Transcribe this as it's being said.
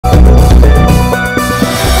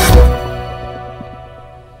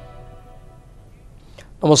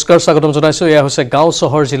নমস্কাৰ স্বাগতম জনাইছো এয়া হৈছে গাঁও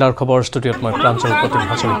চহৰ জিলাৰ খবৰ ষ্টুডিঅত মই প্ৰাঞ্জল প্ৰতিম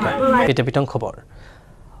হাজৰিকা এতিয়া বিতং খবৰ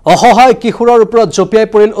অসহায় কিশোৰৰ ওপৰত জপিয়াই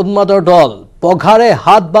পৰিল উন্মাদৰ দল পঘাৰে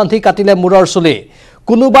হাত বান্ধি কাটিলে মূৰৰ চুলি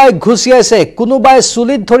কোনোবাই ঘুচিয়াইছে কোনোবাই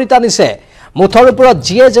চুলিত ধৰি টানিছে মুঠৰ ওপৰত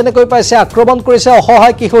জিয়ে যেনেকৈ পাইছে আক্ৰমণ কৰিছে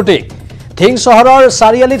অসহায় কিশোৰটিক ধিং চহৰৰ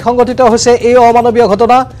চাৰিআলিত সংঘটিত হৈছে এই অমানৱীয়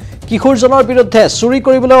ঘটনা কিশোৰজনৰ বিৰুদ্ধে চুৰি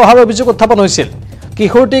কৰিবলৈ অহাৰ অভিযোগ উত্থাপন হৈছিল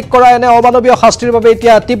কিশোৰটিক কৰা এনে অমানৱীয় শাস্তিৰ বাবে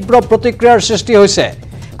এতিয়া তীব্ৰ প্ৰতিক্ৰিয়াৰ সৃষ্টি হৈছে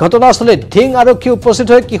ঘটনাস্থলীত ধিং আৰক্ষী উপস্থিত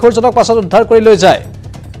হৈ কিশোৰজনক পাছত উদ্ধাৰ কৰি লৈ যায়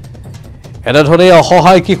এনেধৰণে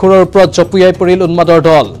অসহায় কিশোৰৰ ওপৰত জপিয়াই পৰিল উন্মাদৰ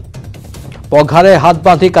দল পঘাৰে হাত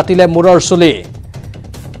বান্ধি কাটিলে মূৰৰ চুলি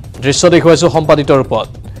দৃশ্য দেখুৱাইছো সম্পাদিত ৰূপত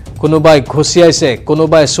কোনোবাই ঘুচিয়াইছে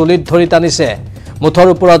কোনোবাই চুলিত ধৰি টানিছে মুঠৰ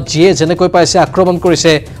ওপৰত জিয়ে যেনেকৈ পাইছে আক্ৰমণ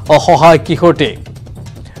কৰিছে অসহায় কিশোৰটিক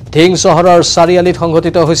ধিং চহৰৰ চাৰিআলিত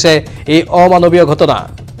সংঘটিত হৈছে এই অমানৱীয় ঘটনা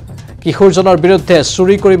কিশোৰজনৰ বিৰুদ্ধে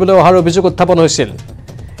চুৰি কৰিবলৈ অহাৰ অভিযোগ উত্থাপন হৈছিল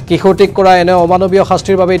কিশোৰটিক কৰা এনে অমানৱীয়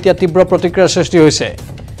শাস্তিৰ বাবে এতিয়া তীব্ৰ প্ৰতিক্ৰিয়াৰ সৃষ্টি হৈছে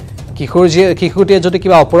কিশোৰটিয়ে যদি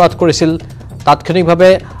কিবা অপৰাধ কৰিছিল তাৎক্ষণিকভাৱে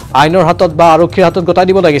আইনৰ হাতত বা আৰক্ষীৰ হাতত গতাই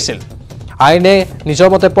দিব লাগিছিল আইনে নিজৰ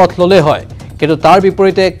মতে পথ ললে হয় কিন্তু তাৰ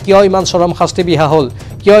বিপৰীতে কিয় ইমান চৰম শাস্তি বিহা হ'ল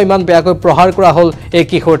কিয় ইমান বেয়াকৈ প্ৰহাৰ কৰা হ'ল এই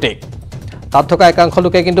কিশোৰটিক তাত থকা একাংশ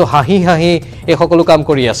লোকে কিন্তু হাঁহি হাঁহি এই সকলো কাম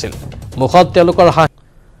কৰি আছিল মুখত তেওঁলোকৰ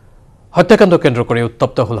হত্যাকাণ্ড কেন্দ্ৰ কৰি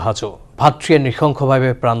উত্তপ্ত হ'ল হাজো ভাতৃয়ে নৃশংসভাৱে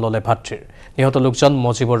প্ৰাণ ল'লে ভাতৃৰ নিহত লোকজন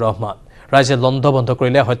মজিবুৰ ৰহমান ৰাইজে লণ্ড বন্ধ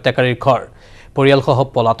কৰিলে হত্যাকাৰীৰ ঘৰ পৰিয়ালসহ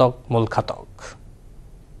পলাতক মূল ঘাতক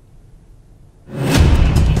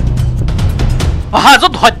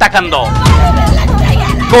হাজোত হত্যাকাণ্ড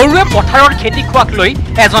গৰুৱে পথাৰৰ খেতি খোৱাক লৈ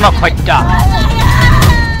এজনক হত্যা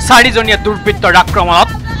চাৰিজনীয়া দুৰ্বৃত্তৰ আক্ৰমণত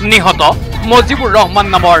নিহত মজিবুৰ ৰহমান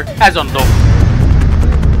নামৰ এজন লোক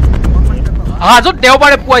হাজোত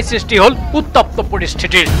দেওবাৰে পুৱাই সৃষ্টি হ'ল উত্তপ্ত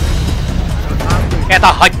পৰিস্থিতিৰ এটা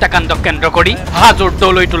হত্যাকাণ্ড কেন্দ্ৰ কৰি হাজোৰ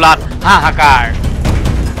দলৈ তোলাত হাহাকাৰ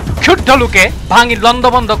ক্ষুব্ধ লোকে ভাঙি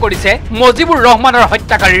লণ্ডভণ্ড কৰিছে মজিবুৰ ৰহমানৰ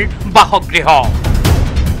হত্যাকাৰীৰ বাসগৃহ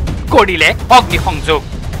কৰিলে অগ্নিসংযোগ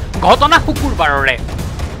ঘটনা শুকুৰবাৰৰে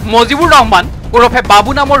মজিবুৰ ৰহমান ওৰফে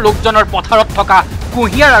বাবু নামৰ লোকজনৰ পথাৰত থকা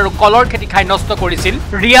কুঁহিয়াৰ আৰু কলৰ খেতি খাই নষ্ট কৰিছিল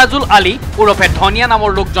ৰিয়াজুল আলী ওৰফে ধনিয়া নামৰ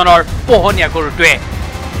লোকজনৰ পোহনীয়া গৰুটোৱে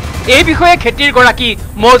এই বিষয়ে খেতিৰ গৰাকী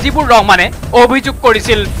মজিবুৰ ৰহমানে অভিযোগ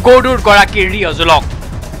কৰিছিল গৰুৰ গৰাকী ৰিয়াজুলক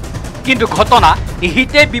কিন্তু ঘটনা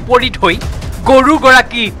হিতে বিপৰীত হৈ গৰুৰ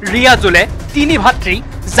গৰাকী ৰিয়াজুলে তিনি ভাতৃ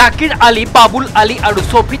জাকিৰ আলী বাবুল আলী আৰু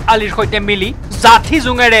ছফিত আলীৰ সৈতে মিলি জাঠি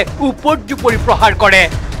জুঙেৰে উপৰ্যুপৰি প্ৰহাৰ কৰে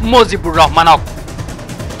মজিবুৰ ৰহমানক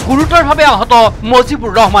গুৰুতৰভাৱে আহত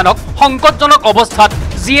মজিবুৰ ৰহমানক সংকটজনক অৱস্থাত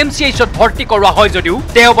জিএমচিএইচত ভৰ্তি কৰোৱা হয় যদিও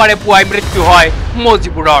দেওবাৰে পুৱাই মৃত্যু হয়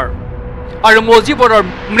মজিবুৰৰ আৰু মজিবুৰৰ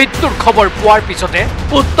মৃত্যুৰ খবৰ পোৱাৰ পিছতে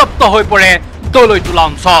উত্তপ্ত হৈ পৰে দলৈ তোলা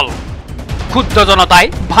অঞ্চল ক্ষুব্ধ জনতাই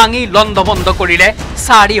ভাঙি লণ্ডভণ্ড কৰিলে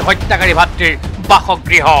চাৰি হত্যাকাৰী ভাতৃৰ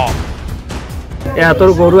বাসগৃহ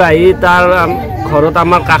এহঁতৰ গৰু আহি তাৰ ঘৰত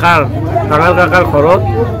আমাৰ ডাঙৰ কাকাৰ ঘৰত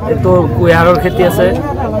এইটো কুঁহিয়াৰৰ খেতি আছে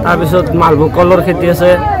তাৰপিছত মালভোগ কলৰ খেতি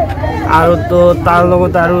আছে আৰু তো তাৰ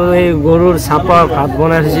লগত আৰু এই গৰুৰ চাপৰ ভাত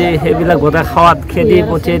বনাই থৈছে সেইবিলাক গোটেই খাৱাত খেদি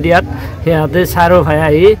পঠিয়াই দিয়াত সিহঁতে চাৰো ভাই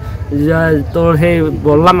আহি তোৰ সেই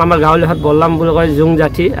বললাম আমাৰ গাঁৱলীয়া ভাষাত বললাম বুলি কয় জুং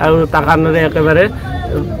জাঠি আৰু টাকানেৰে একেবাৰে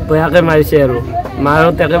বেয়াকৈ মাৰিছে আৰু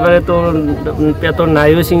মাৰত একেবাৰে তোৰ পেটৰ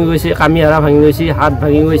নাইও ছিঙি গৈছে কামিহাৰা ভাঙি গৈছে হাত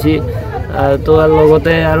ভাঙি গৈছে তো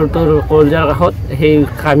লগতে আৰু তোৰ কলজাৰ কাষত সেই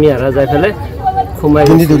কামিহাৰা যাই পেলাই সোমাই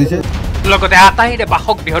ধৰিছে লগতে আটাইৰে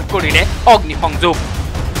বাসগৃহত কৰিলে অগ্নিসংযোগ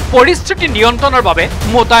পৰিস্থিতি নিয়ন্ত্ৰণৰ বাবে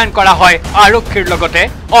মোতায়েন কৰা হয় আৰক্ষীৰ লগতে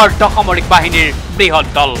অৰ্ধসামৰিক বাহিনীৰ বৃহৎ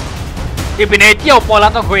দল ইপিনে এতিয়াও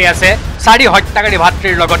পলাতক হৈ আছে চাৰি হত্যাকাৰী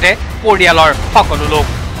ভাতৃৰ লগতে পৰিয়ালৰ সকলো লোক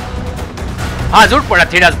হাজোৰ পৰা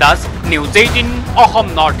Dhiraj Das news 18 Assam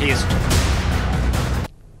north east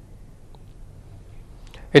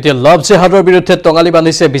এতিয়া লভ জেহাদৰ বিৰুদ্ধে টঙালি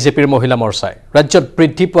বান্ধিছে বিজেপিৰ মহিলা মৰ্চাই ৰাজ্যত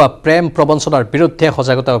বৃদ্ধি পোৱা প্ৰেম প্ৰবঞ্চনাৰ বিৰুদ্ধে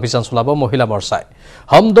সজাগতা অভিযান চলাব মহিলা মৰ্চাই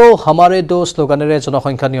হম দো হামাৰে দো শ্লোগানেৰে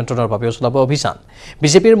জনসংখ্যা নিয়ন্ত্ৰণৰ বাবে চলাব অভিযান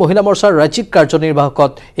বিজেপিৰ মহিলা মৰ্চাৰ ৰাজ্যিক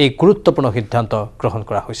কাৰ্যনিৰ্বাহকত এই গুৰুত্বপূৰ্ণ সিদ্ধান্ত গ্ৰহণ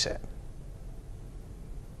কৰা হৈছে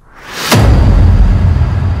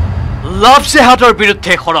লভ জেহাদৰ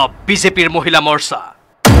বিৰুদ্ধে সৰব বিজেপিৰ মহিলা মৰ্চা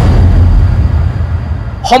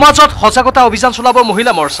সমাজত সজাগতা অভিযান চলাব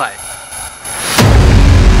মহিলা মৰ্চাই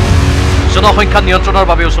জনসংখ্যা নিয়ন্ত্ৰণৰ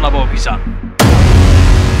বাবে চলাব অভিযান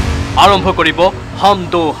আৰম্ভ কৰিব হম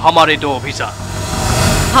দো হামাৰে দো অভিযান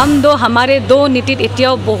हम दो हमारे दो নীতিত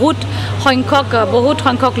এতিয়াও বহুত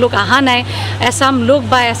সংখ্যক লোক আহা নাই এছাম লোক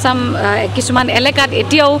বা এছাম কিছুমান এলেকাত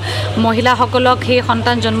এতিয়াও মহিলাসকলক সেই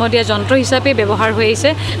সন্তান জন্ম দিয়া যন্ত্ৰ হিচাপে ব্যৱহাৰ হৈ আছে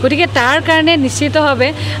গতিকে তাৰ কাৰণে নিশ্চিতভাৱে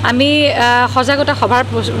আমি সজাগতা সভাৰ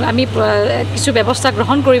আমি কিছু ব্যৱস্থা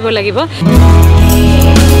গ্ৰহণ কৰিব লাগিব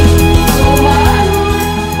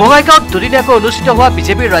বঙাইগাঁৱত দুদিনীয়াকৈ অনুষ্ঠিত হোৱা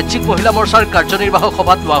বিজেপিৰ ৰাজ্যিক মহিলা মৰ্চাৰ কাৰ্যনিৰ্বাহক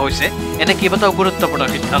সভাত লোৱা হৈছে এনে কেইবাটাও গুৰুত্বপূৰ্ণ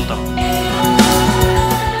সিদ্ধান্ত।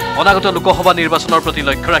 অনাগত লোকসভা নিৰ্বাচনৰ প্ৰতি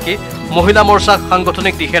লক্ষ্য ৰাখি মহিলা মৰ্চাক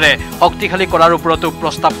সাংগঠনিক দিশেৰে শক্তিশালী কৰাৰ ওপৰতো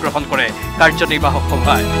প্ৰস্তাৱ গ্ৰহণ কৰে কাৰ্যনিৰ্বাহক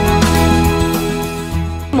সভাই।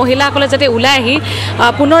 মহিলাসকলে যাতে ওলাই আহি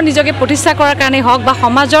পুনৰ নিজকে প্ৰতিষ্ঠা কৰাৰ কাৰণে হওক বা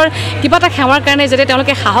সমাজৰ কিবা এটা সেৱাৰ কাৰণে যাতে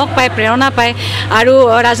তেওঁলোকে সাহস পায়, প্ৰেৰণা পায় আৰু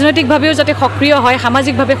ৰাজনৈতিকভাৱেও যাতে সক্ৰিয় হয়,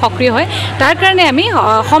 সামাজিকভাৱে সক্ৰিয় হয়, তাৰ কাৰণে আমি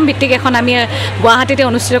অসম ভিত্তিক এখন আমি গুৱাহাটীতে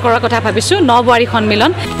অনুষ্ঠিত কৰাৰ কথা ভাবিছোঁ নবোৱাৰী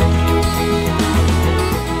সন্মিলন।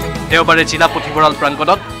 দেওবাৰে জিলা পুথিভঁৰাল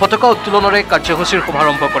প্ৰাংগণত পতাকা উত্তোলনেৰে কাৰ্যসূচীৰ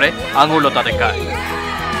শুভাৰম্ভ কৰে আঙুৰলতা ডেকাই।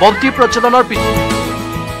 বন্তি প্ৰজ্বলনৰ পিছত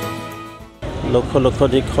লক্ষ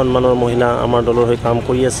লক্ষাধিক সন্মানৰ মহিলা আমাৰ দলৰ হৈ কাম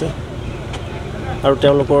কৰি আছে আৰু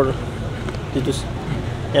তেওঁলোকৰ যিটো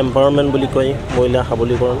এম্পাৱাৰমেণ্ট বুলি কয়, মহিলা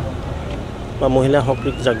সবলীকৰণ বা মহিলা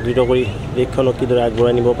শক্তিক জাগৃত কৰি দেশখনক কিদৰে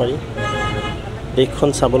আগবঢ়াই নিব পাৰি, দেশখন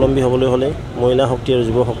স্বাৱলম্বী হ'বলৈ হ'লে মহিলা শক্তি আৰু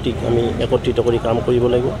যুৱ শক্তিক আমি একত্ৰিত কৰি কাম কৰিব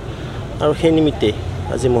লাগিব আৰু সেই নিমিত্তে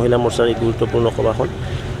আজি মহিলা মৰ্চাৰ এই গুৰুত্বপূৰ্ণ সভাখন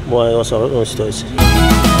বঙাইগাঁও চহৰত অনুষ্ঠিত হৈছে।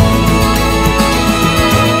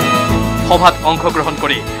 সভাত অংশগ্ৰহণ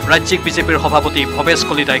কৰি ৰাজ্যিক বিজেপিৰ সভাপতি ভৱেশ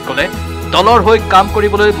কলিতাই ক'লে দলৰ হৈ কাম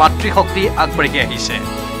কৰিবলৈ মাতৃশক্তি আগবাঢ়ি আহিছে।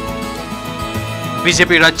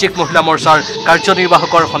 বিজেপিৰ ৰাজ্যিক মহিলা মৰ্চাৰ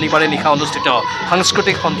কাৰ্যনিৰ্বাহকৰ শনিবাৰে নিশা অনুষ্ঠিত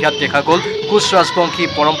সাংস্কৃতিক সন্ধিয়াত দেখা গ'ল কোচ ৰাজবংশী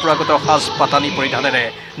পৰম্পৰাগত সাজ পাতানি পৰিধানেৰে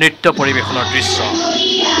নৃত্য পৰিৱেশনৰ দৃশ্য।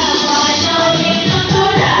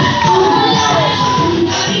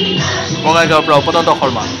 বঙাইগাঁৱৰ পৰা উপনন্দ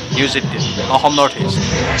Sharma, news 18 Assam north east.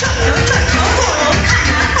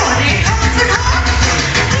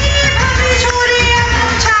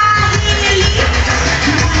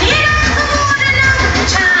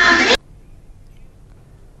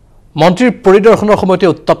 মন্ত্ৰীৰ পৰিদৰ্শনৰ সময়তে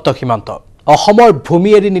উত্তপ্ত সীমান্ত। অসমৰ ভূমি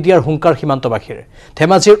এৰি নিদিয়াৰ হুংকাৰ সীমান্তবাসীৰ।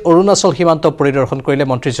 ধেমাজিৰ অৰুণাচল সীমান্ত পৰিদৰ্শন কৰিলে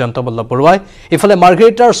মন্ত্ৰী জয়ন্ত মল্ল বৰুৱাই। ইফালে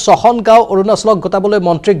মাৰ্ঘেৰিটাৰ চহন গাঁও অৰুণাচলক গোটাবলৈ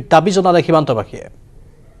মন্ত্ৰীক দাবী জনালে সীমান্তবাসীয়ে।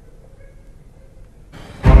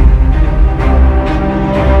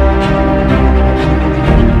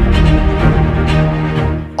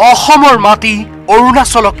 অসমৰ মাটি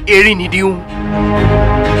অৰুণাচলক এৰি নিদিওঁ।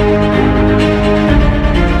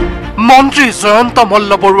 মন্ত্ৰী জয়ন্ত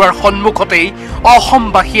মল্ল বৰুৱাৰ সন্মুখতেই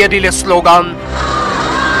অসমবাসীয়ে দিলে শ্লোগান।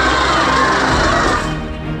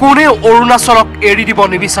 কোনেও অৰুণাচলক এৰি দিব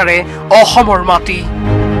নিবিচাৰে অসমৰ মাটি।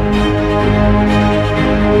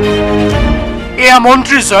 এয়া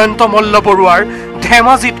মন্ত্ৰী জয়ন্ত মল্ল বৰুৱাৰ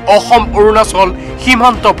ধেমাজিত অসম অৰুণাচল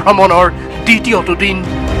সীমান্ত ভ্ৰমণৰ দ্বিতীয়টো দিন।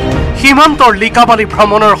 সীমান্তৰ লিকাবালি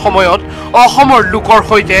ভ্ৰমণৰ সময়ত অসমৰ লোকৰ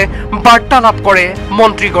সৈতে বাৰ্তালাপ কৰে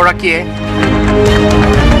মন্ত্ৰীগৰাকীয়ে।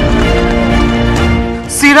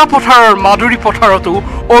 চিৰাপথাৰৰ মাদুৰী পথাৰতো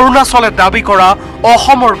অৰুণাচলে দাবী কৰা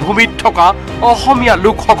অসমৰ ভূমিত থকা অসমীয়া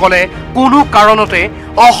লোকসকলে কোনো কাৰণতে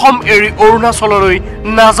অসম এৰি অৰুণাচললৈ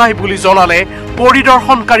নাযায় বুলি জনালে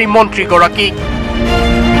পৰিদৰ্শনকাৰী মন্ত্ৰীগৰাকীক।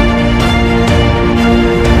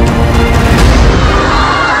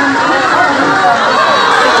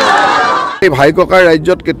 ভাই ককাৰ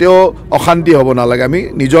ৰাজ্যত কেতিয়াও অশান্তি হ'ব নালাগে। আমি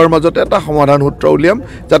নিজৰ মাজতে এটা সমাধান সূত্ৰ উলিয়াম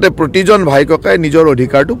যাতে প্ৰতিজন ভাই ককাই নিজৰ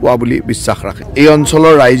অধিকাৰটো পোৱা বুলি বিশ্বাস ৰাখে। এই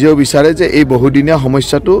অঞ্চলৰ ৰাইজেও বিচাৰে যে এই বহুদিনীয়া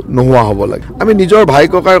সমস্যাটো নোহোৱা হ'ব লাগে। আমি নিজৰ ভাই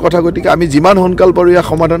ককাৰ কথা, গতিকে আমি যিমান সোনকাল পাৰোঁ ইয়াক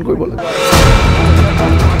সমাধান কৰিব লাগে।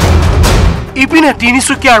 ইপিনে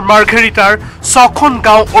তিনিচুকীয়াৰ মাৰ্ঘেৰিটাৰ ছখন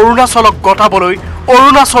গাঁও অৰুণাচলক গতাবলৈ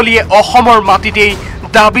অৰুণাচলীয়ে অসমৰ মাটিতেই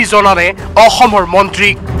দাবী জনালে অসমৰ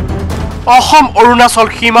মন্ত্ৰীক। অসম অৰুণাচল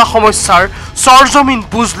সীমা সমস্যাৰ চৰজমিন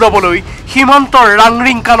বুজ ল'বলৈ সীমান্তৰ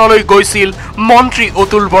ৰাংৰিংকানলৈ গৈছিল মন্ত্ৰী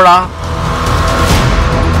অতুল বৰা।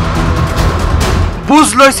 বুজ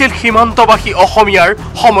লৈছিল সীমান্তবাসী অসমীয়াৰ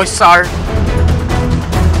সমস্যাৰ।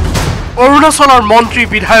 অৰুণাচলৰ মন্ত্ৰী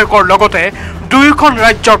বিধায়কৰ লগতে দুয়োখন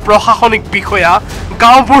ৰাজ্যৰ প্ৰশাসনিক বিষয়া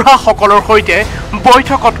গাঁওবুঢ়াসকলৰ সৈতে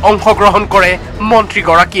বৈঠকত অংশগ্ৰহণ কৰে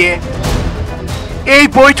মন্ত্ৰীগৰাকীয়ে। এই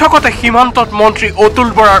বৈঠকতে সীমান্তত মন্ত্ৰী অতুল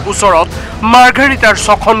বৰাৰ ওচৰত মাৰ্ঘেৰিটাৰ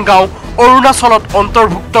ছখন গাঁও অৰুণাচলত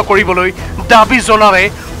অন্তৰ্ভুক্ত কৰিবলৈ দাবী জনালে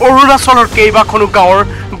অৰুণাচলৰ কেইবাখনো গাঁৱৰ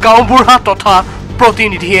গাঁওবুঢ়া তথা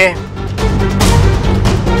প্ৰতিনিধিয়ে।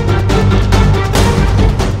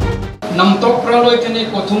 নামটকপ্ৰালৈকে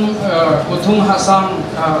কথুং হাছাম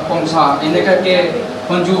কংসা এনেকাকে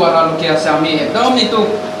সঞ্জু বাৰালৈকে আছে। আমি একদম এইটো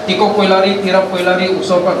টিকক কৈলাৰী, তিৰাপ কৈলাৰী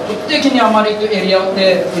ওচৰ পৰা গোটেইখিনি আমাৰ এইটো এৰিয়াতে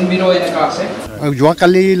ইনবিৰো এনেকুৱা আছে।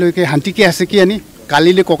 যোৱাকালিলৈকে শান্তিকে আছে কি আনি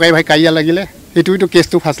কালিলৈ ককাই ভাই কাজিয়া লাগিলে এইটোতো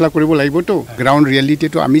কেছটো ফাচলা কৰিব লাগিবতো। গ্ৰাউণ্ড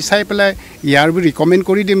ৰিয়েলিটিটো আমি চাই পেলাই ইয়াৰ ৰিকমেণ্ড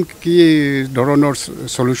কৰি দিম কি ধৰণৰ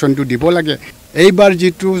চলিউশ্যনটো দিব লাগে। এইবাৰ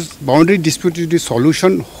যিটো বাউণ্ডেৰী ডিছপিউট যদি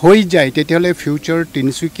চলিউশ্যন হৈ যায় তেতিয়াহ'লে ফিউচাৰ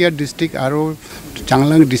তিনিচুকীয়া ডিষ্ট্ৰিক্ট আৰু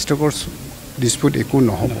চাংলাং ডিষ্ট্ৰিক্টৰ ডিসপুট একো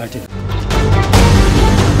নহ'ব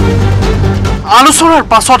আলোচনাৰ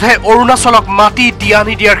পাছতহে অৰুণাচলক মাটি দিয়া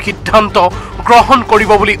নিদিয়াৰ সিদ্ধান্ত গ্ৰহণ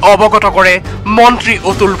কৰিব বুলি অৱগত কৰে মন্ত্ৰী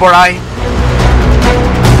অতুল বৰাই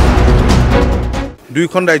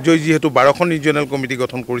দুইখন ৰাজ্যই যেহেতু 12খন ৰিজিয়নেল কমিটি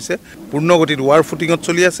গঠন কৰিছে পূৰ্ণগতিত ৱাৰ ফুটিঙত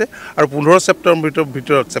চলি আছে আৰু 15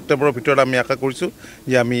 ছেপ্টেম্বৰৰ ভিতৰত আমি আশা কৰিছো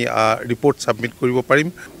যে আমি ৰিপৰ্ট সাবমিট কৰিব পাৰিম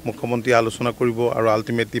মুখ্যমন্ত্ৰী আলোচনা কৰিব আৰু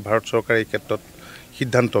আল্টিমেটলি ভাৰত চৰকাৰে এই ক্ষেত্ৰত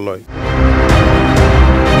সিদ্ধান্ত লয়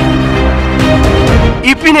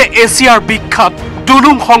ইপিনে এছিয়াৰ বিখ্যাত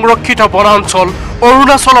দুলুং সংৰক্ষিত বনাঞ্চল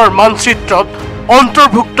অৰুণাচলৰ মানচিত্ৰত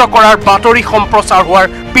অন্তৰ্ভুক্ত কৰাৰ বাতৰি সম্প্ৰচাৰ হোৱাৰ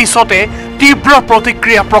পিছতে তীব্ৰ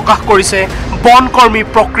প্ৰতিক্ৰিয়া প্ৰকাশ কৰিছে বনকৰ্মী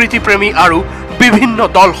প্ৰকৃতিপ্ৰেমী আৰু বিভিন্ন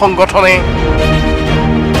দল সংগঠনে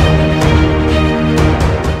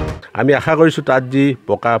আমি আশা কৰিছো তাত যি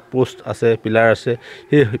পকা পোষ্ট আছে পিলাৰ আছে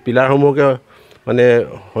সেই পিলাৰসমূহকে মানে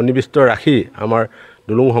সন্নিবিষ্ট ৰাখি আমাৰ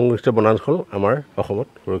দুলুং সংৰক্ষিত বনাঞ্চল আমাৰ অসমত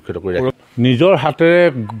সুৰক্ষিত কৰি ৰাখিব নিজৰ হাতেৰে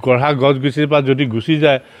গঢ়া গছ গছনিৰ পৰা যদি গুচি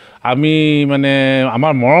যায় আমি মানে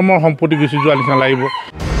আমাৰ মৰমৰ সম্পত্তি গুচি যোৱা নিচিনা লাগিব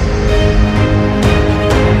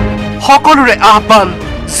সকলোৰে আহ্বান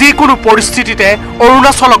যিকোনো পৰিস্থিতিতে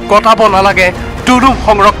অৰুণাচলক গতাব নালাগে দুলুং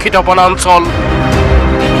সংৰক্ষিত বনাঞ্চল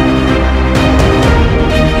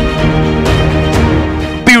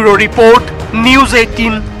bureau report news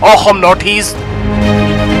 18 Assam north east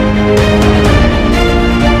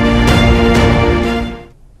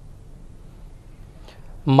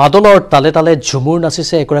মাদলৰ তালে তালে ঝুমুৰ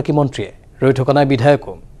নাচিছে এগৰাকী মন্ত্ৰীয়ে ৰৈ থকা নাই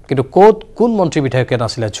বিধায়কো কিন্তু ক'ত কোন মন্ত্ৰী বিধায়কে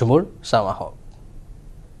নাছিলে ঝুমুৰ চাওঁ আহক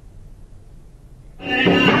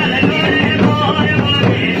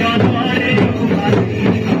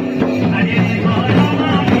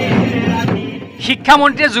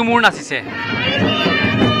শিক্ষামন্ত্ৰীয়ে ঝুমুৰ নাচিছে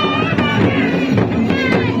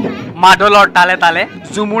মাদলৰ তালে তালে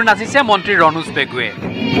ঝুমুৰ নাচিছে মন্ত্ৰী ৰণোজ পেগুৱে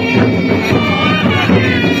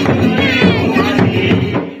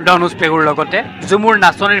ৰণোজ পেগুৰ লগতে ঝুমুৰ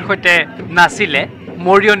নাচনীৰ সৈতে নাচিলে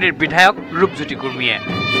মৰিয়নিৰ বিধায়ক ৰূপজ্যোতি কুৰ্মীয়ে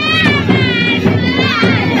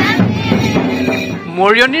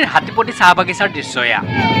মৰিয়নিৰ হাতীপতি চাহ বাগিচাৰ দৃশ্য এয়া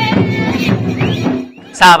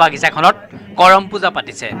চাহ বাগিচাখনত কৰম পূজা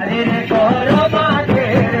পাতিছে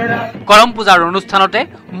কৰম পূজাৰ অনুষ্ঠানতে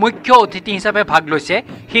মুখ্য অতিথি হিচাপে ভাগ লৈছে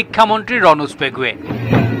শিক্ষামন্ত্ৰী ৰণোজ পেগুৱে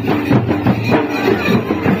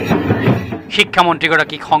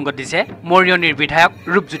শিক্ষামন্ত্ৰীগৰাকীক সংগ দিছে মৰিয়নিৰ বিধায়ক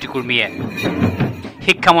ৰূপজ্যোতি কুৰ্মীয়ে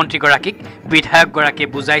শিক্ষামন্ত্ৰীগৰাকীক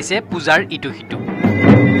বিধায়কগৰাকীয়ে বুজাইছে পূজাৰ ইটো সিটো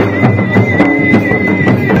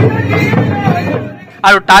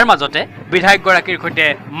আৰু তাৰ মাজতে বিধায়কগৰাকীৰ সৈতে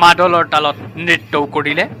মাদলৰ তালত নৃত্যও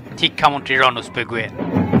কৰিলে শিক্ষামন্ত্ৰী ৰণোজ পেগুৱে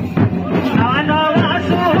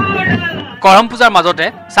কৰম পূজাৰ মাজতে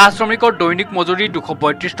চাহ শ্ৰমিকৰ দৈনিক মজুৰি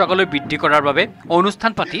 232 টকালৈ বৃদ্ধি কৰাৰ বাবে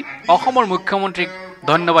অনুষ্ঠান পাতি অসমৰ মুখ্যমন্ত্ৰীক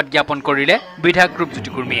ধন্যবাদ জ্ঞাপন কৰিলে বিধায়ক ৰূপজ্যোতি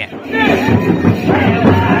কুৰ্মীয়ে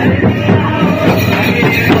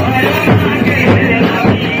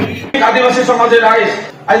আদিবাসী সমাজেৰ ৰাইজ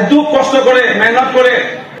আজ দুঃখ কষ্ট কৰে মেহনত কৰে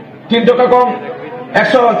 3 টাকা কম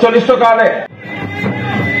 140 টাকা আলে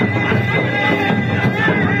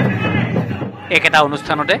একেটা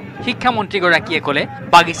অনুষ্ঠানতে শিক্ষামন্ত্ৰীগৰাকীয়ে ক'লে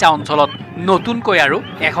বাগিচা অঞ্চলত নতুনকৈ আৰু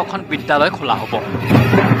 100খন বিদ্যালয় খোলা হ'ব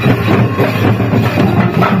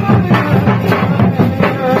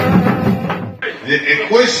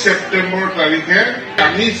 21 ছেপ্টেম্বৰ তাৰিখে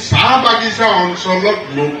আমি চাহ বাগিচা অঞ্চলত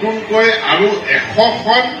নতুনকৈ আৰু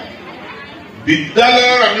 100খন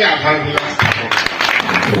বিদ্যালয়ৰ আমি আধাৰশিলা স্থাপন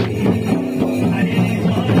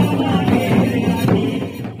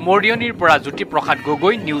মৰিয়নিৰ পৰা Jyotiprasad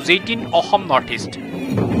Gogoi news 18 Assam north east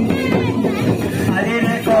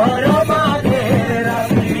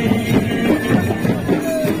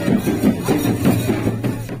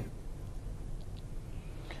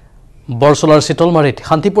বৰছলাৰ চিতলমাৰীত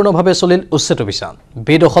শান্তিপূৰ্ণভাৱে চলিল উচ্ছেদ অভিযান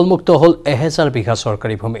বেদখলমুক্ত হ'ল 1000 বিঘা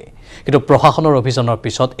চৰকাৰী ভূমি কিন্তু প্ৰশাসনৰ অভিযানৰ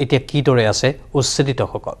পিছত এতিয়া কিদৰে আছে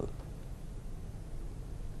উচ্ছেদিতসকল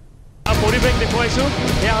পৰিৱেশ দেখুৱাইছো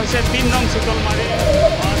এয়া হৈছে 3 নং চিতলমাৰী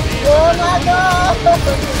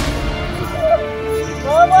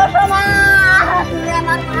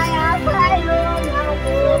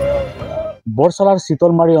বৰছলাৰ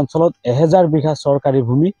চিতলমাৰী অঞ্চলত 1000 বিঘা চৰকাৰী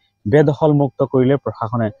ভূমি বেদখলমুক্ত কৰিলে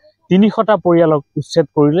প্ৰশাসনে 300টা পৰিয়ালক উচ্ছেদ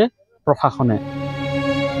কৰিলে প্ৰশাসনে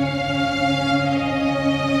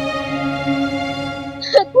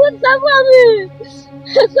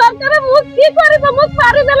সৰকাৰে মুখ কি কৰিব মুখ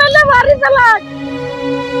পাৰি দিলে মাৰি চালাক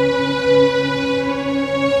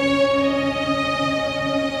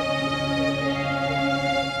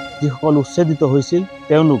যিসকল উচ্ছেদিত হৈছিল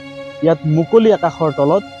তেওঁলোক ইয়াত মুকলি আকাশৰ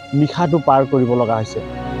তলত নিশাটো পাৰ কৰিব লগা হৈছে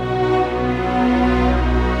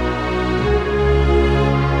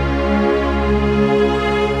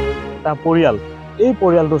এটা পৰিয়াল এই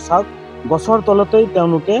পৰিয়ালটো চাওক গছৰ তলতেই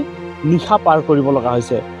তেওঁলোকে নিশা পাৰ কৰিব লগা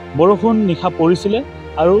হৈছে বৰষুণ নিশা পৰিছিলে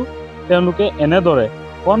আৰু তেওঁলোকে এনেদৰে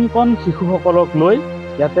কণ কণ শিশুসকলক লৈ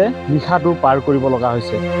ইয়াতে নিশাটো পাৰ কৰিব লগা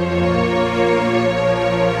হৈছে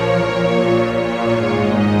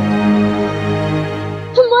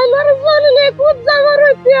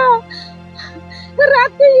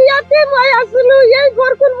ৰাতি ইয়াতে মই আছিলো এই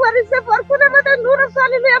বৰষুণ মাৰিছে বৰষুণে মানে নুৰ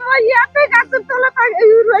চালিলে মই ইয়াতে গাছৰ তলত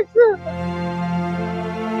ৰৈছো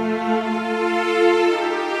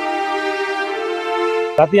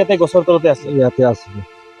ৰাতি ইয়াতে গছৰ তলতে আছে ইয়াতে আছিল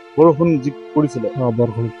বৰষুণ পৰিছিলে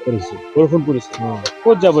বৰষুণ পৰিছে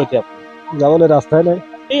ক'ত যাব এতিয়া যাবলৈ ৰাস্তাই নাই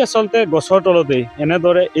এই আচলতে গছৰ তলতেই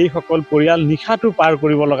এনেদৰে এই সকল পৰিয়াল নিশাটো পাৰ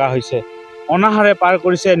কৰিব লগা হৈছে অনাহাৰে পাৰ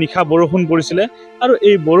কৰিছে নিশা বৰষুণ পৰিছিলে আৰু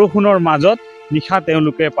এই বৰষুণৰ মাজত নিশা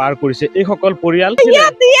তেওঁলোকে পাৰ কৰিছে এই সকল পৰিয়াল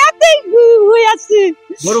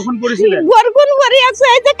বৰষুণ পৰিছিলে বৰষুণ পৰি আছে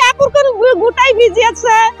এই যে কাপোৰখন গোটাই ভিজি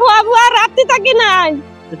আছে খোৱা বোৱা ৰাতি থাকি নাই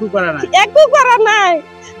একো কৰা নাই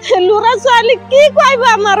ল'ৰা ছোৱালী কি কৰিব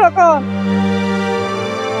আমাৰ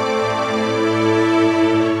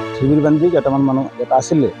শিবিৰ বান্ধি কেইটামান মানুহ এটা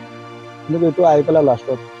আছিলে কিন্তু এইটো আহি পেলাই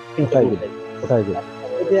লাষ্টত উঠাই দিলে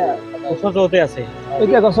এতিয়া গছৰ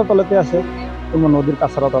তলতে আছে নদীৰ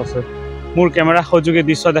কাষৰত আছে মোৰ কেমেৰা সহযোগে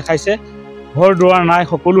দৃশ্য দেখাইছে ঘৰ দুৱাৰ নাই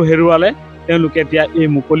সকলো হেৰুৱালে তেওঁলোকে এতিয়া এই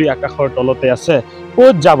মুকলি আকাশৰ তলতে আছে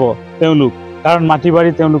ক'ত যাব তেওঁলোক কাৰণ মাটি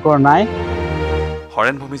বাৰী তেওঁলোকৰ নাই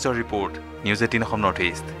Haren ভূমিজৰ report News18 Assam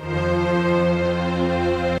Northeast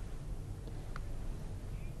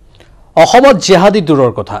অসমত জিহাদী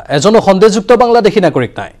দূৰৰ কথা এজনো সন্দেহযুক্ত বাংলাদেশী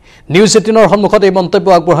নাগৰিক নাই News18ৰ সন্মুখত এই মন্তব্য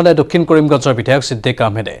আগবঢ়ালে দক্ষিণ কৰিমগঞ্জৰ বিধায়ক সিদ্দিক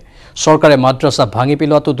আহমেদে চৰকাৰে মাদ্ৰাছা ভাঙি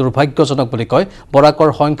পেলোৱাটো দুৰ্ভাগ্যজনক বুলি কয় বৰাকৰ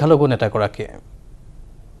সংখ্যালঘু নেতাগৰাকীয়ে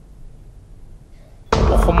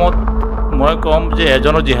অসমত মই কম যে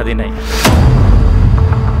এজনো জিহাদী নাই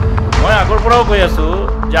মই আগৰ পৰাও কৈ আছো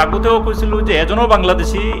যে আগতেও কৈছিলো যে এজনো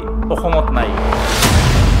বাংলাদেশী অসমত নাই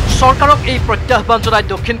চৰকাৰক এই প্ৰত্যাহ্বান জনাই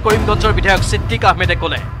দক্ষিণ কৰিমগঞ্জৰ বিধায়ক সিদ্দিক আহমেদে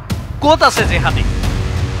ক'লে ক'ত আছে জিহাদী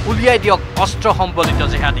উলিয়াই দিয়ক অস্ত্ৰ সম্বলিত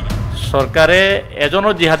জিহাদী চৰকাৰে এজনো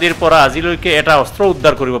জিহাদীৰ পৰা আজিলৈকে এটা অস্ত্ৰ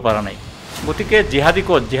উদ্ধাৰ কৰিব পৰা নাই গতিকে জিহাদী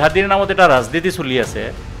ক'ত জিহাদীৰ নামত এটা ৰাজনীতি চলি আছে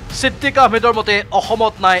সিদ্দিক আহমেদৰ মতে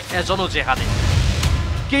অসমত নাই এজনো জিহাদী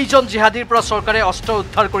কেইজন জিহাদীৰ পৰা চৰকাৰে অস্ত্ৰ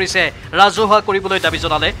উদ্ধাৰ কৰিছে ৰাজহুৱা কৰিবলৈ দাবী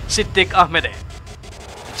জনালে সিদ্দিক আহমেদে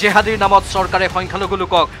জিহাদীৰ নামত চৰকাৰে সংখ্যালঘু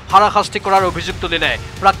লোকক হাৰাশাস্তি কৰাৰ অভিযোগ তুলিলে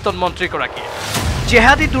প্ৰাক্তন মন্ত্ৰীগৰাকীয়ে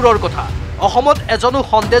জিহাদী দূৰৰ কথা অসমত এজনো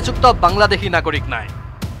সন্দেহযুক্ত বাংলাদেশী নাগৰিক নাই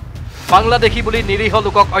বাংলাদেশী বুলি নিৰীহ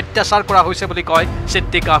লোকক অত্যাচাৰ কৰা হৈছে বুলি কয়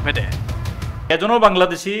সিদ্দিক আহমেদে এজনো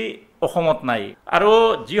বাংলাদেশী অসমত নাই আৰু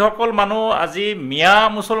যিসকল মানুহ আজি মিয়া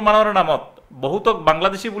মুছলমানৰ নামত বহুতক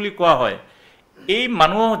বাংলাদেশী বুলি কোৱা হয় এই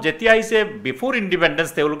মানুহ যেতিয়া আহিছে বিফোৰ ইণ্ডিপেণ্ডেন্স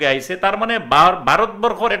তেওঁলোকে আহিছে তাৰ মানে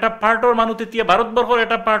ভাৰতবৰ্ষৰ এটা পাৰ্টৰ মানুহ তেতিয়া ভাৰতবৰ্ষৰ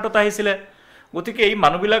এটা পাৰ্টত আহিছিলে গতিকে এই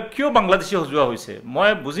মানুহবিলাক কিয় বাংলাদেশী সজোৱা হৈছে মই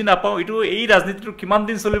বুজি নাপাওঁ এইটো এই ৰাজনীতিটো কিমান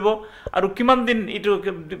দিন চলিব আৰু কিমান দিন এইটো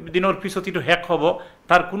দিনৰ পিছত এইটো শেষ হ'ব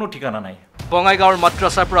তাৰ কোনো ঠিকনা নাই বঙাইগাঁৱৰ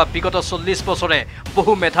মাদ্ৰাছাৰ পৰা বিগত 40 বছৰে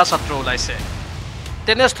বহু মেধা ছাত্ৰ ওলাইছে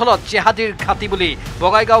তেনেস্থলত জিহাদীৰ ঘাটি বুলি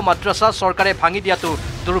বঙাইগাঁও মাদ্ৰাছা চৰকাৰে ভাঙি দিয়াটো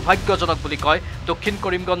দুৰ্ভাগ্যজনক বুলি কয় দক্ষিণ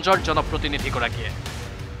কৰিমগঞ্জৰ জনপ্ৰতিনিধিগৰাকীয়ে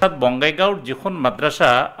বঙাইগাঁৱৰ যিখন মাদ্ৰাছা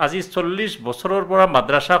আজি 40 বছৰৰ পৰা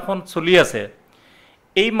মাদ্ৰাছাখন চলি আছে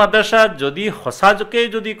এই মাদ্ৰাছা যদি সঁচাকৈ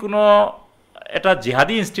যদি কোনো এটা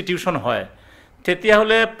জিহাদী ইনষ্টিটিউশ্যন হয়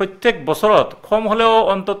তেতিয়াহ'লে প্ৰত্যেক বছৰত কম হ'লেও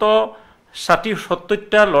অন্তত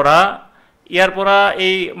 60-70টা ল'ৰা ইয়াৰ পৰা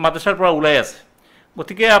এই মাদ্ৰাছাৰ পৰা ওলাই আছে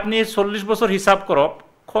গতিকে আপুনি 40 বছৰ হিচাপ কৰক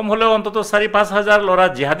কম হ'লেও অন্তত 4-5 হাজাৰ ল'ৰা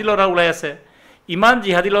জিহাদী ল'ৰা ওলাই আছে ইমান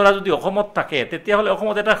জিহাদী ল'ৰা যদি অসমত থাকে তেতিয়াহ'লে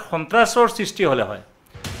অসমত এটা সন্ত্ৰাসৰ সৃষ্টি হ'লে হয়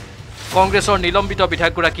কংগ্ৰেছৰ নিলম্বিত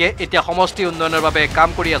বিধায়কগৰাকীয়ে এতিয়া সমষ্টি উন্নয়নৰ বাবে কাম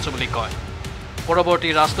কৰি আছো বুলি কয় পৰৱৰ্তী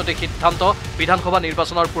ৰাজনৈতিক সিদ্ধান্ত বিধানসভা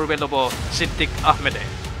নিৰ্বাচনৰ পূৰ্বে ল'ব সিদ্দিক আহমেদে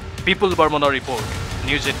বিপুল বৰ্মনৰ report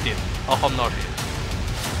News18 Assam north east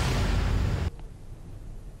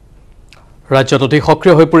ৰাজ্যত অধিক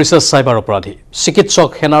সক্ৰিয় হৈ পৰিছে চাইবাৰ অপৰাধী চিকিৎসক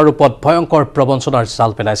সেনাৰ ৰূপত ভয়ংকৰ প্ৰবঞ্চনাৰ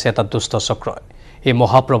জাল পেলাইছে এটা দুষ্ট চক্ৰই এই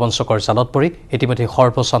মহাপ্ৰবঞ্চকৰ জালত পৰি ইতিমধ্যে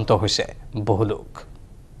সৰ্বশান্ত হৈছে বহু লোক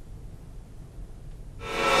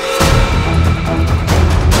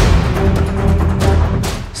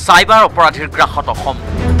চাইবাৰ অপৰাধীৰ গ্ৰাসত অসম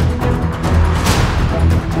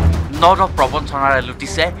নদ প্ৰবঞ্চনাৰে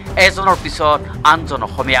লুটিছে এজনৰ পিছত আনজন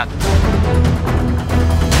অসমীয়াক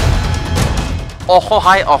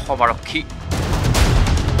অসহায় অসম আৰক্ষী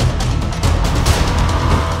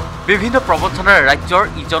বিভিন্ন প্ৰবঞ্চনাৰে ৰাজ্যৰ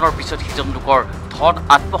ইজনৰ পিছত সিজন লোকৰ ধন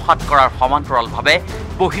আত্মসাৎ কৰাৰ সমান্তৰালভাৱে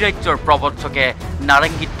বহিৰাজ্যৰ প্ৰবঞ্চকে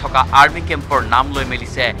নাৰেংগীত থকা আৰ্মি কেম্পৰ নাম লৈ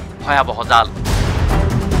মেলিছে ভয়াৱহ জাল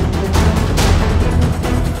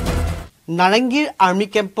নাৰেংগীৰ আৰ্মি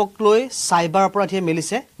কেম্পক লৈ চাইবাৰ অপৰাধীয়ে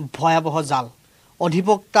মেলিছে ভয়াৱহ জাল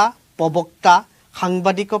অধিবক্তা প্ৰবক্তা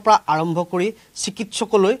সাংবাদিকৰ পৰা আৰম্ভ কৰি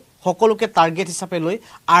চিকিৎসকলৈ সকলোকে টাৰ্গেট হিচাপে লৈ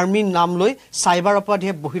আৰ্মিৰ নাম লৈ চাইবাৰ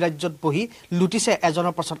অপৰাধীয়ে বহিৰাজ্যত বহি লুটিছে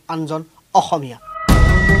এজনৰ পাছত আনজন অসমীয়া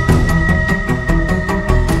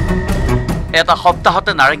এটা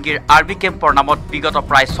সপ্তাহতে নাৰেংগীৰ আৰ্মি কেম্পৰ নামত বিগত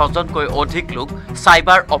প্ৰায় 6জনকৈ অধিক লোক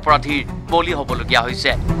চাইবাৰ অপৰাধীৰ বলি হ'বলগীয়া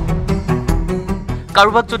হৈছে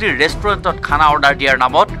কাৰোবাক যদি ৰেষ্টুৰেণ্টত খানা অৰ্ডাৰ দিয়াৰ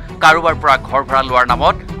নামত কাৰোবাৰ পৰা ঘৰ ভাড়া লোৱাৰ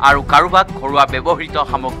নামত আৰু কাৰোবাক ঘৰুৱা ব্যৱহৃত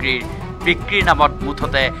সামগ্ৰীৰ বিক্ৰীৰ নামত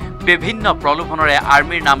মুঠতে বিভিন্ন প্ৰলোভনেৰে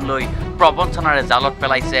আৰ্মিৰ নাম লৈ প্ৰবঞ্চনাৰে জালত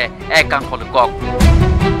পেলাইছে একাংশ লোকক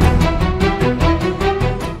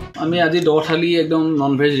আমি আজি 10 থালি একদম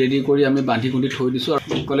নন ভেজ ৰেডি কৰি আমি বান্ধি কুটি থৈ দিছো আৰু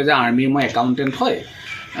কলে যে আৰ্মি মই একাউন্টেন্ট হয়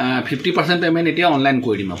 50% পেমেন্ট এতিয়া অনলাইন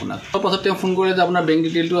কৰি দিম আপোনাক পাছত তেওঁ ফোন কৰে যে আপোনাৰ বেংক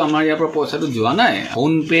ডিটেইলটো আমাৰ ইয়াৰ পৰা পইচাটো যোৱা নাই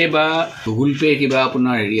ফোন পে বা গুগল পে কিবা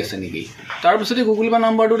আপোনাৰ হেৰি আছে নেকি তাৰ পিছতে গুগল পে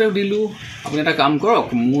নাম্বাৰটো দিলো আপুনি এটা কাম কৰক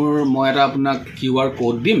মই এটা আপোনাক কিউআৰ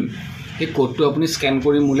কোড দিম এই কোডটো আপুনি স্ক্যান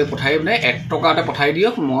কৰি মোলে পঠাই দিলে 1 টকা এটা পঠাই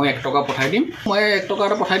দিয়ক মই 1 টকা পঠাই দিম মই 1 টকা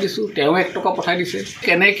এটা পঠাই দিছো তেওঁ 1 টকা পঠাই দিছে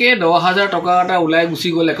কেনেকে 10000 টকা এটা উলাই গুছি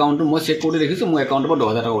গল একাউণ্টটো মই চেক কৰি দেখিছো মোৰ একাউণ্টৰ পৰা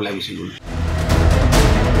 10000 টকা উলাই গুছি গল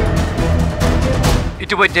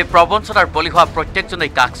ইতিমধ্যে প্ৰবঞ্চনাৰ বলি হোৱা প্ৰত্যেকজনে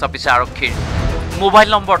কাষ চাপিছে আৰক্ষীৰ মোবাইল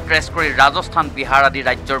নম্বৰ ট্ৰেছ কৰি ৰাজস্থান বিহাৰ আদি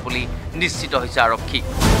ৰাজ্যৰ বুলি নিশ্চিত হৈছে আৰক্ষী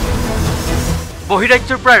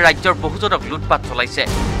বহিৰাজ্যৰ পৰা ৰাজ্যৰ বহুজনক লুটপাট চলাইছে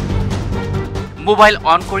মোবাইল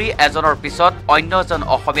অন কৰি এজনৰ পিছত অন্য এজন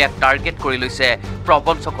অসমীয়াক টাৰ্গেট কৰি লৈছে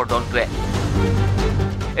প্ৰবঞ্চকৰ দলটোৱে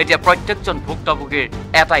এতিয়া প্ৰত্যেকজন ভুক্তভোগীৰ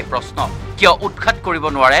এটাই প্ৰশ্ন কিয় উৎখাত কৰিব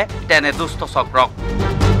নোৱাৰে তেনে দুষ্ট চক্ৰক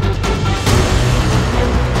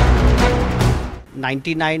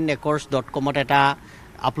 99acres.com এটা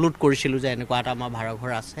আপলোড কৰিছিলো যে এনেকুৱা এটা আমাৰ ভাড়া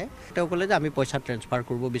ঘৰ আছে তেওঁ ক'লে যে আমি পইচা ট্ৰান্সফাৰ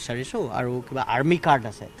কৰিব বিচাৰিছো আৰু কিবা আৰ্মি কাৰ্ড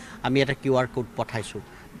আছে আমি এটা কিউআৰ কোড পঠাইছো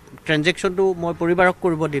ট্ৰানজেকশনটো মই পৰিবাৰক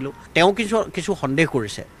কৰিব দিলো তেওঁ কিছু সন্দেহ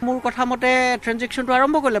কৰিছে মোৰ কথা মতে ট্ৰানজেকশনটো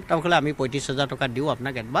আৰম্ভ কৰিলে তেওঁ ক'লে আমি 35000 টকা দিও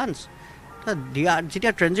আপোনাক এডভান্স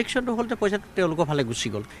যেতিয়া ট্ৰানজেকশনটো হলতে পইচাটো তেওঁলোকৰ ফালে গুছি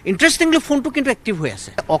গল ইন্টাৰেষ্টিংলি ফোনটো কিন্তু এক্টিভ হৈ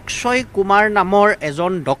আছে অক্ষয় কুমাৰ নামৰ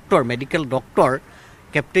এজন ডক্টৰ মেডিকেল ডক্টৰ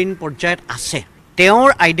কেপ্টেইন পৰ্যায়ত আছে তেওঁৰ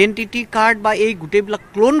আইডেন্টিটি কাৰ্ড বা এই গুটেবিলাক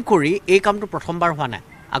ক্লোন কৰি এই কামটো প্ৰথমবাৰ হোৱা নাই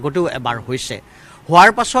আগতেও এবাৰ হৈছে হোৱাৰ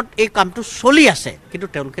পাছত এই কামটো চলি আছে কিন্তু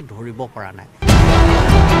তেওঁলোকে ধৰিব পৰা নাই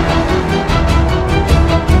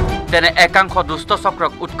তেনে একাংশ দুষ্ট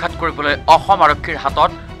চক্ৰক উৎখাত কৰিবলৈ অসম আৰক্ষীৰ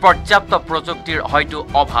হাতত পৰ্যাপ্ত প্ৰযুক্তিৰ হয়তো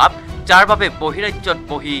অভাৱ যাৰ বাবে বহিৰাজ্যত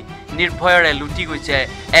বহি নিৰ্ভয়েৰে লুটি গৈছে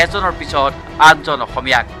এজনৰ পিছত আনজন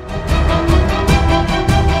অসমীয়াক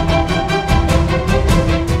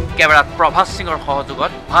কেমেৰাত প্ৰভাস সিঙৰ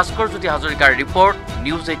সহযোগত ভাস্কৰ জ্যোতি হাজৰিকাৰ report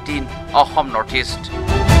news 18 Assam north east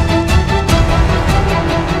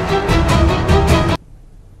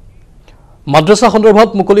মাদ্ৰাসা সন্দৰ্ভত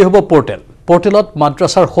মুকলি হ'ব পৰ্টেলত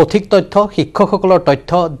মাদ্ৰাসাৰ সঠিক তথ্য শিক্ষকসকলৰ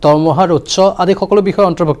তথ্য দৰমহাৰ উৎস আদি সকলো বিষয়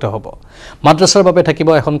অন্তৰ্ভুক্ত হ'ব মাদ্ৰাসাৰ বাবে থাকিব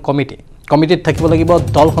এখন কমিটিত থাকিব লাগিব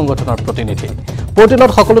দল সংগঠনৰ প্ৰতিনিধি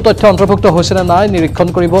পৰ্টেলত সকলো তথ্য অন্তৰ্ভুক্ত হৈছে নে নাই নিৰীক্ষণ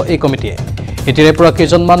কৰিব এই কমিটিয়ে এতিয়াৰে পৰা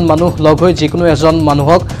কেইজনমান মানুহ লগ হৈ যিকোনো এজন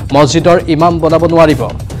মানুহক মছজিদৰ ইমাম বনাব নোৱাৰিব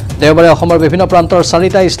দেওবাৰে অসমৰ বিভিন্ন প্ৰান্তৰ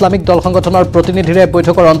 4টা ইছলামিক দল সংগঠনৰ প্ৰতিনিধিৰে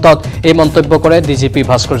বৈঠকৰ অন্তত এই মন্তব্য কৰে ডিজিপি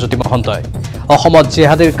ভাস্কৰ জ্যোতি মহন্তই অসমত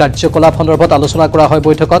জিহাদীৰ কাৰ্যকলাপ সন্দৰ্ভত আলোচনা কৰা হয়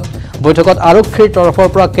বৈঠকত আৰক্ষীৰ তৰফৰ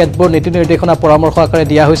পৰা কেতবোৰ নীতি নিৰ্দেশনা পৰামৰ্শ আকাৰে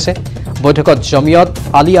দিয়া হৈছে বৈঠকত জমিয়ত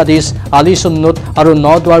আলী আদিছ আলী সুন্নত আৰু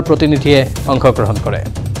নদৱাৰ প্ৰতিনিধিয়ে অংশগ্ৰহণ কৰে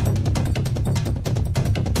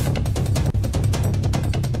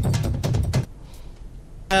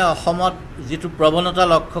অসমত যেটো প্ৰৱণতা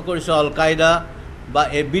লক্ষ্য কৰিছে আল কায়দা বা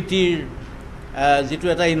এবিটিৰ যেটো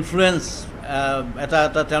এটা ইনফ্লুৱেন্স এটা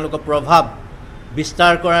তেওঁলোকৰ প্ৰভাৱ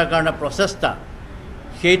বিস্তাৰ কৰাৰ কাৰণে প্ৰচেষ্টা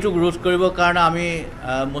সেইটো ৰোধ কৰিবৰ কাৰণে আমি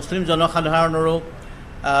মুছলিম জনসাধাৰণৰো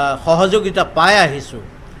সহযোগিতা পাই আহিছোঁ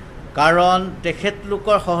কাৰণ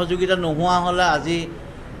তেখেতলোকৰ সহযোগিতা নোহোৱা হ'লে আজি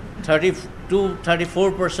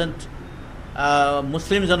 32-34%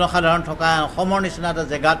 মুছলিম জনসাধাৰণ থকা অসমৰ নিচিনা এটা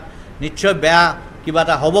জেগাত নিশ্চয় বেয়া কিবা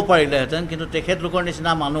এটা হ'ব পাৰিলেহেঁতেন কিন্তু তেখেতলোকৰ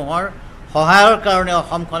নিচিনা মানুহৰ সহায়ৰ কাৰণে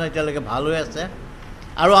অসমখন এতিয়ালৈকে ভাল হৈ আছে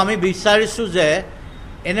আৰু আমি বিচাৰিছোঁ যে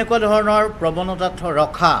এনেকুৱা ধৰণৰ প্ৰৱণতা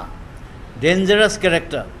ৰখা ডেঞ্জাৰাছ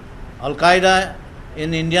কেৰেক্টাৰ আল কায়দা ইন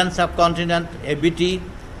ইণ্ডিয়ান সাবকণ্টিনেণ্ট এবিটি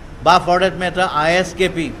বা for date matter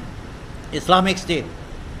ISKP Islamic state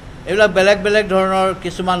এইবিলাক বেলেগ ধৰণৰ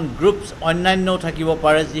কিছুমান গ্ৰুপছ অন্যান্যও থাকিব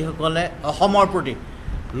পাৰে যিসকলে অসমৰ প্ৰতি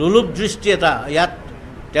লোলুপ দৃষ্টি এটা ইয়াত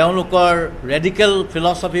তেওঁলোকৰ ৰেডিকেল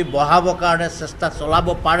ফিলচফি বঢ়াবৰ কাৰণে চেষ্টা চলাব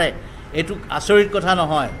পাৰে এইটো আচৰিত কথা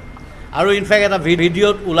নহয় আৰু ইনফেক্ট এটা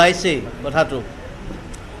ভিডিঅ'ত ওলাইছে কথাটো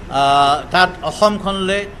তাত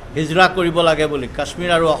অসমখনলৈ হিজৰা কৰিব লাগে বুলি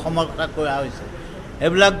কাশ্মীৰ আৰু অসমৰ কথা কোৱা হৈছে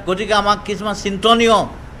এইবিলাক গতিকে আমাক কিছুমান চিন্তনীয়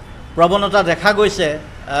প্ৰৱণতা দেখা গৈছে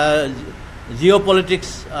জিঅ' পলিটিক্স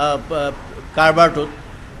কাৰবাৰটোত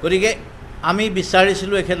গতিকে আমি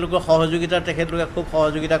বিচাৰিছিলোঁ এখেতলোকৰ সহযোগিতা তেখেতলোকে খুব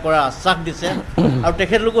সহযোগিতা কৰাৰ আশ্বাস দিছে আৰু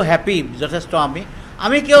তেখেতলোকো হেপী যথেষ্ট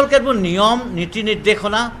আমি কেৱল কেৱল নিয়ম নীতি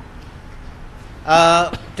নিৰ্দেশনা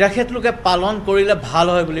তেখেতলোকে পালন কৰিলে ভাল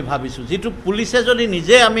হয় বুলি ভাবিছোঁ যিটো পুলিচে যদি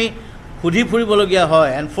নিজে আমি সুধি ফুৰিবলগীয়া হয়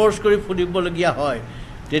এনফৰ্চ কৰি ফুৰিবলগীয়া হয়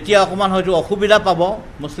তেতিয়া অকণমান হয়তো অসুবিধা পাব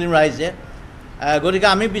মুছলিম ৰাইজে গতিকে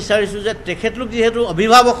আমি বিচাৰিছোঁ যে তেখেতলোক যিহেতু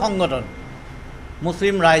অভিভাৱক সংগঠন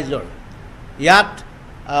মুছলিম ৰাইজৰ ইয়াত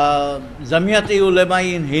জামিয়াতে উলেমা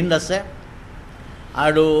ইন হিন্দ আছে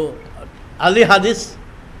আৰু আলি হাদিছ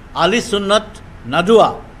আলি সুন্নত নাদুৱা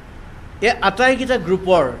এই আটাইকেইটা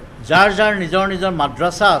গ্ৰুপৰ যাৰ যাৰ নিজৰ নিজৰ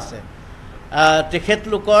মাদ্ৰাছা আছে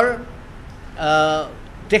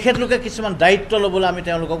তেখেতলোকে কিছুমান দায়িত্ব ল'বলৈ আমি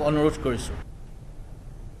তেওঁলোকক অনুৰোধ কৰিছোঁ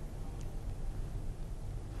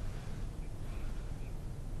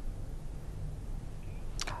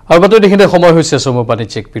আৰু বাতৰি দেখিলে সময় হৈছে চমু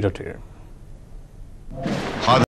বাণিজ্যিক বিৰতিৰ